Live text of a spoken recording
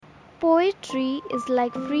Poetry is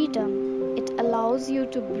like freedom. It allows you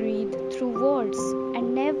to breathe through words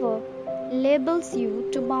and never labels you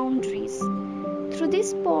to boundaries. Through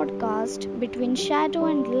this podcast, Between Shadow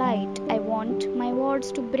and Light, I want my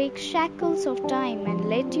words to break shackles of time and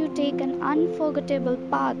let you take an unforgettable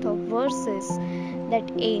path of verses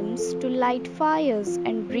that aims to light fires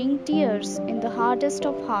and bring tears in the hardest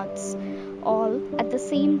of hearts, all at the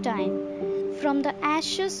same time. From the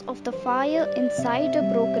ashes of the fire inside a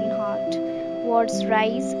broken heart, words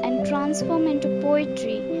rise and transform into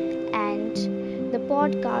poetry, and the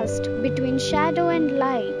podcast Between Shadow and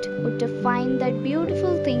Light would define that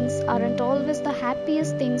beautiful things aren't always the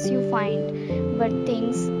happiest things you find, but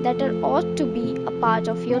things that are ought to be a part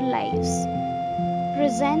of your lives.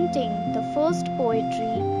 Presenting the first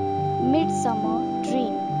poetry, Midsummer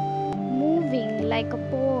Dream. Moving like a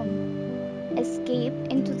poem, escape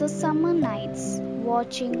into the summer nights,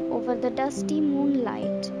 watching over the dusty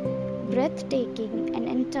moonlight, breathtaking and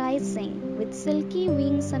enticing, with silky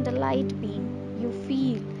wings and a light beam, you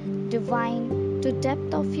feel divine to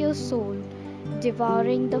depth of your soul,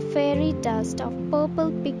 devouring the fairy dust of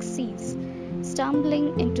purple pixies,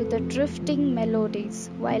 stumbling into the drifting melodies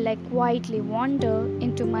while I quietly wander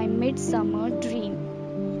into my midsummer dream.